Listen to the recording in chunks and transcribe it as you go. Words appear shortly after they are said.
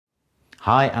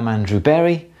Hi, I'm Andrew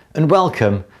Berry and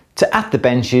welcome to At the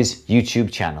Benches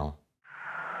YouTube channel.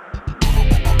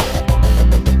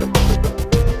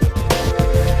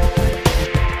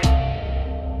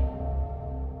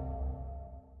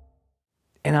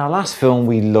 In our last film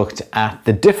we looked at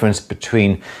the difference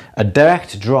between a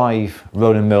direct drive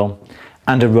rolling mill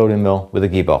and a rolling mill with a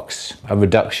gearbox, a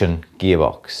reduction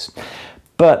gearbox.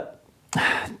 But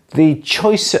the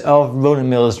choice of rolling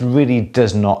mills really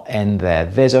does not end there.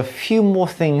 There's a few more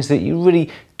things that you really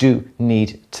do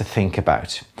need to think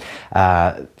about.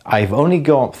 I've only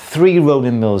got four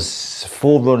rolling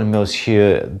mills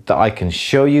here that I can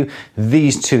show you.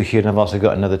 These two here, and I've also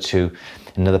got another two,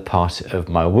 another part of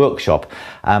my workshop.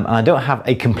 And I don't have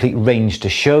a complete range to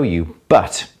show you,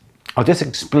 but I'll just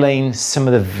explain some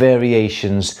of the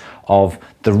variations of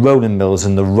the rolling mills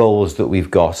and the rolls that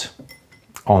we've got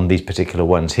on these particular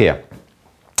ones here.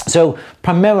 So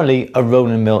primarily a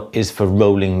rolling mill is for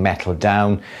rolling metal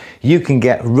down. You can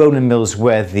get rolling mills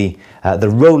where the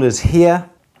rollers here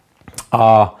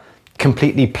are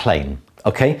completely plain.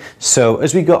 Okay, so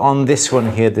as we got on this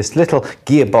one here, this little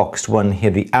gearboxed one here,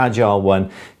 the agile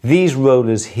one, these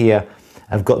rollers here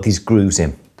have got these grooves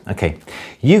in. Okay,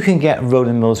 you can get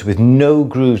rolling mills with no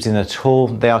grooves in at all.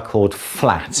 They are called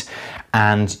flat.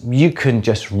 And you can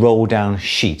just roll down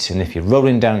sheet. And if you're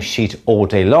rolling down sheet all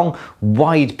day long,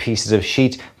 wide pieces of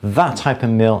sheet, that type of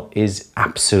mill is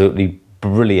absolutely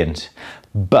brilliant.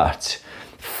 But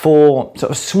for sort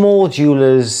of small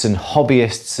jewelers and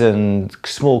hobbyists and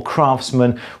small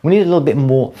craftsmen, we need a little bit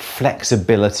more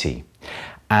flexibility.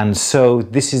 And so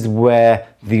this is where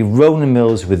the rolling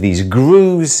mills with these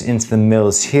grooves into the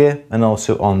mills here, and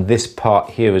also on this part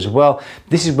here as well,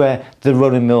 this is where the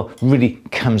rolling mill really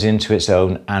comes into its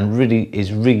own and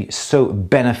is really so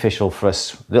beneficial for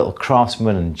us little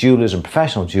craftsmen and jewelers and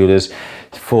professional jewelers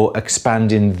for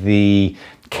expanding the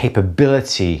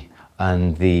capability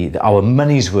and our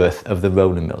money's worth of the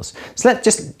rolling mills. So let's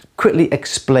just quickly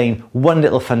explain one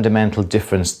little fundamental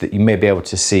difference that you may be able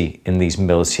to see in these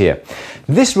mills here.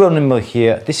 This rolling mill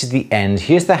here, this is the end.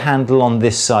 Here's the handle on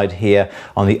this side here.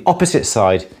 On the opposite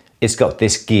side, it's got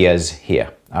this gears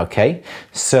here, okay?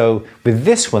 So with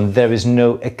this one, there is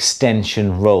no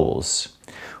extension rolls.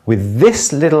 With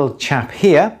this little chap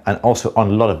here, and also on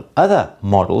a lot of other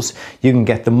models, you can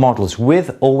get the models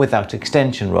with or without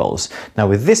extension rolls. Now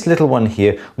with this little one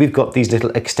here, we've got these little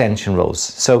extension rolls.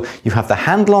 So you have the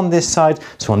handle on this side,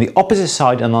 so on the opposite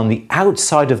side and on the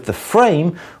outside of the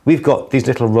frame, we've got these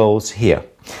little rolls here.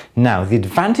 Now the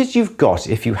advantage you've got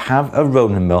if you have a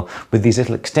rolling mill with these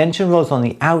little extension rolls on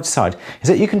the outside is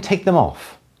that you can take them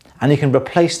off and you can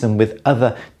replace them with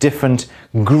other different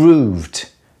grooved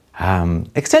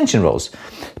extension rolls.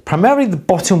 Primarily the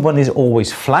bottom one is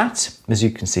always flat, as you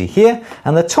can see here,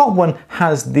 and the top one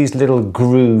has these little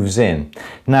grooves in.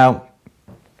 Now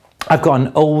I've got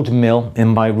an old mill in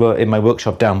my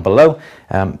workshop down below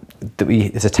that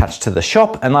is attached to the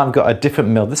shop, and I've got a different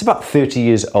mill that's about 30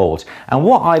 years old. And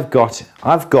what I've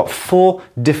got four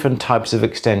different types of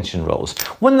extension rolls.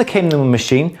 One that came in the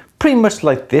machine, pretty much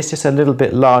like this, just a little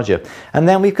bit larger. And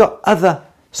then we've got other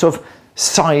sort of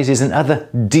sizes and other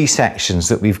D-sections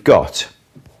that we've got.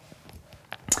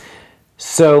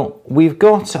 So we've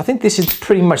got, I think this is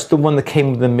pretty much the one that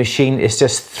came with the machine. It's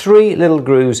just three little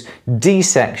grooves,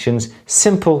 D-sections,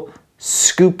 simple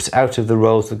scoops out of the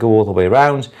rolls that go all the way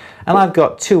around. And I've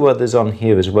got two others on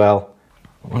here as well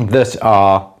that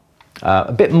are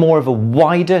a bit more of a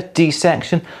wider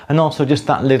D-section and also just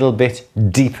that little bit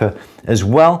deeper as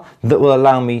well, that will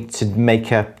allow me to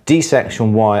make a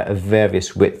D-section wire of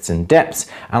various widths and depths.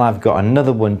 And I've got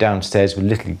another one downstairs with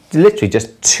literally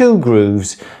just two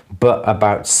grooves, but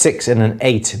about 6 and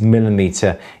 8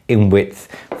 millimeter in width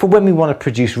for when we want to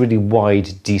produce really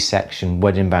wide D-section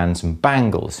wedding bands and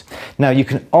bangles. Now you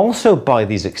can also buy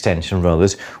these extension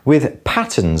rollers with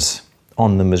patterns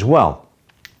on them as well.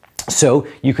 So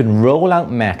you can roll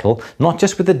out metal, not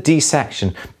just with a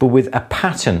D-section, but with a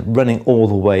pattern running all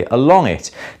the way along it.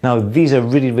 Now these are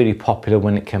really, really popular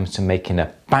when it comes to making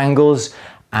up bangles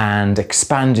and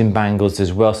expanding bangles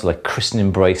as well, so like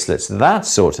christening bracelets, that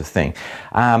sort of thing.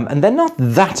 And they're not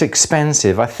that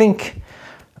expensive. I think,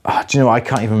 do you know, I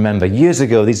can't even remember. Years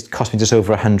ago, these cost me just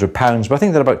over £100, but I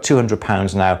think they're about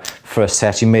 £200 now for a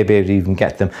set. You may be able to even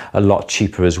get them a lot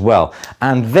cheaper as well.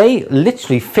 And they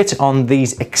literally fit on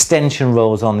these extension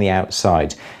rolls on the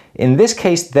outside. In this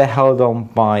case, they're held on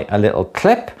by a little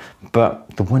clip,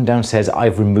 but the one downstairs,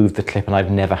 I've removed the clip and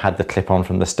I've never had the clip on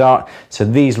from the start. So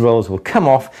these rolls will come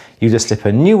off, you just slip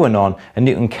a new one on and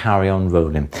you can carry on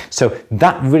rolling. So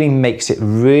that really makes it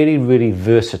really, really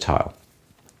versatile.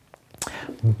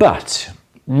 But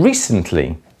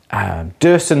recently,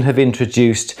 Durston have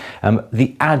introduced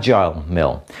the agile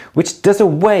mill, which does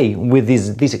away with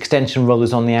these extension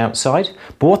rollers on the outside.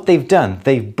 But what they've done,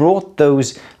 they've brought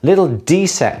those little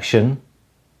D-section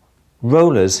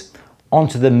rollers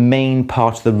onto the main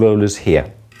part of the rollers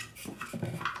here.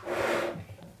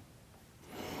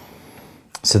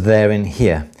 So they're in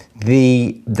here.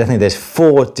 I think there's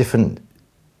 4 different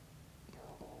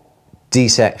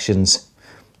D-sections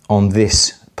on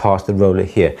this part of the roller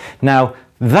here. Now,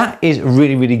 that is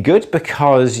really, really good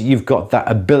because you've got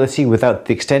that ability without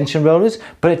the extension rollers,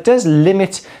 but it does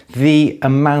limit the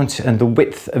amount and the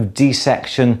width of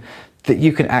D-section that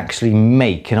you can actually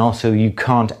make, and also you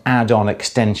can't add on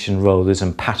extension rollers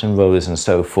and pattern rollers and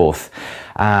so forth.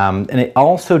 And it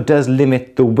also does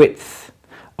limit the width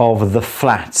of the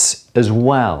flats as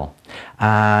well.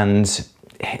 And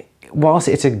whilst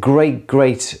it's a great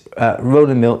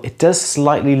roller mill, it does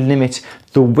slightly limit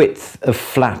the width of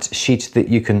flat sheet that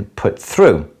you can put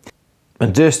through.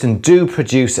 And Durston do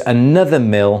produce another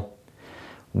mill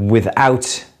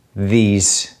without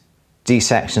these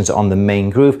D-sections on the main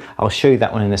groove. I'll show you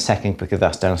that one in a second because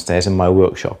that's downstairs in my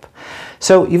workshop.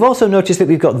 So you've also noticed that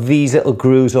we've got these little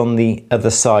grooves on the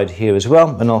other side here as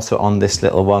well, and also on this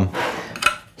little one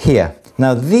here.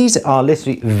 Now these are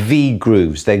literally V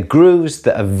grooves. They're grooves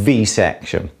that are V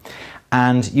section.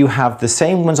 And you have the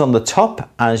same ones on the top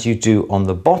as you do on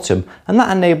the bottom, and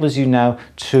that enables you now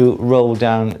to roll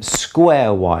down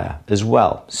square wire as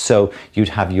well. So you'd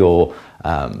have your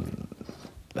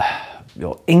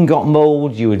ingot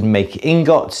mold, you would make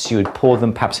ingots, you would pour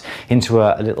them perhaps into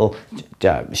a little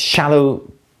shallow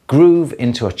groove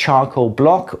into a charcoal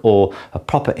block or a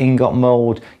proper ingot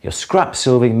mold, your scrap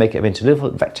silver, you make it into a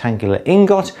little rectangular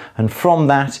ingot, and from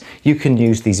that you can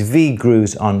use these V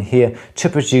grooves on here to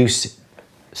produce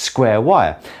square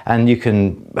wire. And you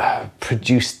can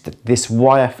produce this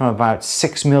wire from about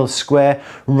 6 mil square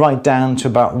right down to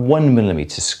about 1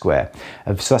 millimeter square.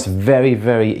 So that's a very,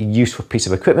 very useful piece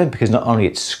of equipment because not only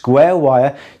it's square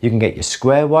wire, you can get your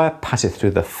square wire, pass it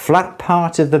through the flat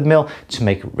part of the mill to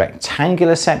make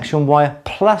rectangular section wire,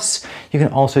 plus you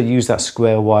can also use that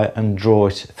square wire and draw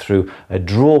it through a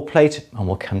draw plate, and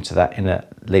we'll come to that in a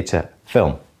later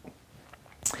film.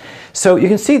 So you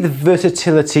can see the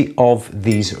versatility of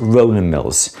these roller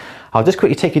mills. I'll just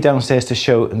quickly take you downstairs to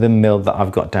show the mill that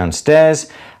I've got downstairs.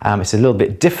 It's a little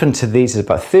bit different to these. It's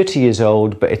about 30 years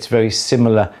old, but it's very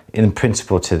similar in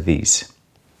principle to these.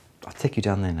 I'll take you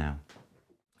down there now.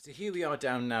 So here we are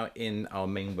down now in our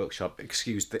main workshop.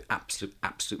 Excuse the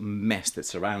absolute mess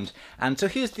that's around. And so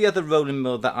here's the other rolling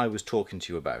mill that I was talking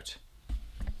to you about.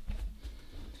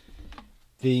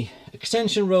 The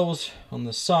extension rolls on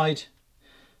the side,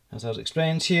 as I was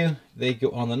explaining to you, they go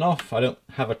on and off. I don't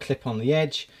have a clip on the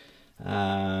edge.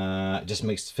 It just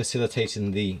makes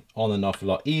facilitating the on and off a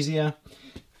lot easier.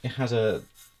 It has a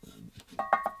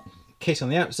case on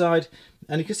the outside,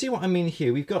 and you can see what I mean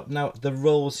here. We've got now the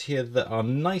rolls here that are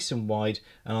nice and wide,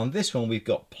 and on this one we've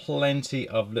got plenty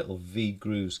of little V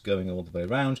grooves going all the way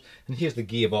around. And here's the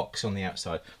gearbox on the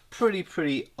outside.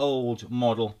 Pretty old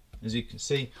model, as you can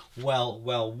see, well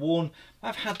worn.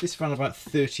 I've had this for about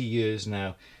 30 years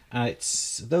now.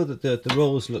 It's, though the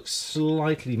rolls look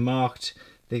slightly marked,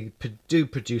 they do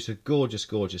produce a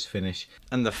gorgeous finish,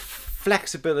 and the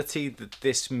flexibility that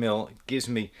this mill gives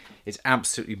me is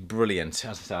absolutely brilliant.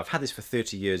 As I say, I've had this for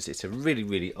 30 years. It's a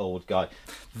really old guy.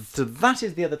 So that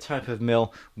is the other type of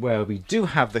mill where we do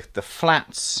have the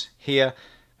flats here,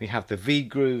 we have the V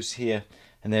grooves here,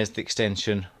 and there's the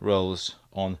extension rolls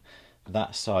on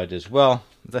that side as well.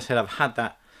 As I said, I've had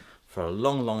that for a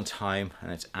long time,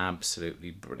 and it's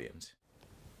absolutely brilliant.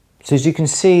 So as you can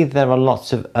see, there are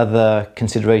lots of other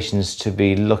considerations to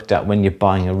be looked at when you're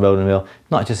buying a roller mill.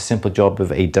 Not just a simple job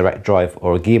of a direct drive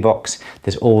or a gearbox.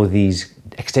 There's all these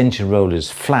extension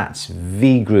rollers, flats,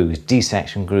 V grooves,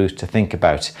 D-section grooves to think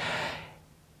about.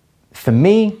 For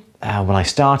me, when I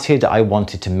started, I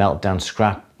wanted to melt down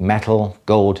scrap metal,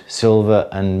 gold, silver,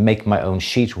 and make my own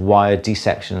sheet, wire,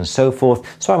 D-section, and so forth.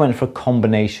 So I went for a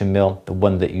combination mill, the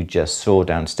one that you just saw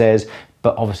downstairs.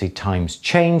 But obviously times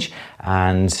change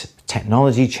and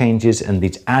technology changes, and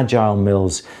these agile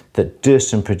mills that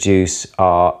Durston produce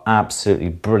are absolutely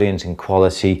brilliant in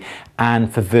quality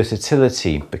and for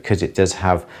versatility, because it does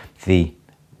have the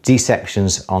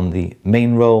D-sections on the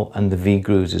main roll and the V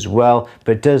grooves as well,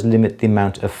 but it does limit the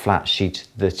amount of flat sheet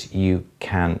that you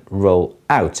can roll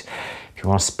out. If If you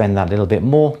want to spend that little bit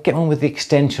more, get one with the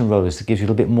extension rollers that gives you a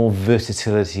little bit more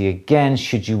versatility again,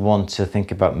 should you want to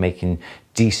think about making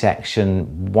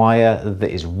D-section wire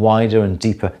that is wider and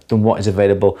deeper than what is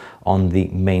available on the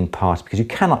main part, because you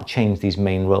cannot change these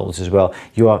main rolls as well.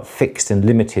 You are fixed and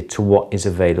limited to what is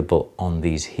available on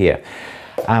these here.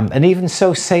 And even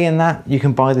so, saying that, you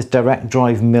can buy this direct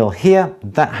drive mill here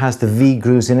that has the V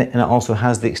grooves in it, and it also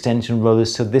has the extension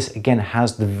rollers. So this again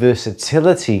has the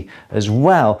versatility as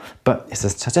well, but it's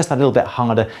just a little bit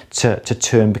harder to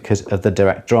turn because of the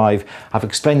direct drive. I've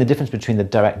explained the difference between the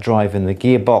direct drive and the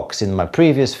gearbox in my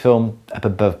previous film up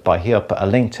above by here. I'll put a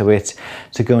link to it,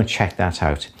 so go and check that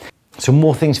out. So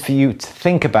more things for you to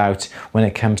think about when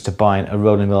it comes to buying a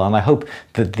rolling mill, and I hope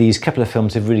that these couple of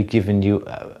films have really given you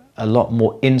a lot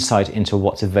more insight into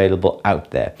what's available out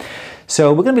there.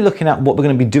 So we're going to be looking at what we're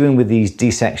going to be doing with these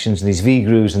D-sections and these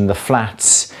V-grooves and the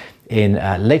flats in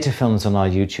later films on our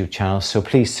YouTube channel. So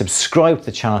please subscribe to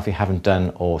the channel if you haven't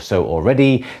done so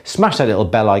already. Smash that little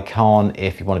bell icon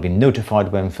if you want to be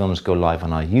notified when films go live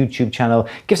on our YouTube channel.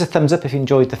 Give us a thumbs up if you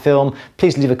enjoyed the film.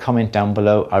 Please leave a comment down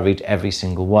below. I read every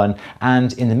single one.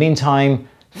 And in the meantime,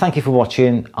 thank you for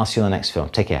watching. I'll see you on the next film.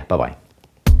 Take care. Bye-bye.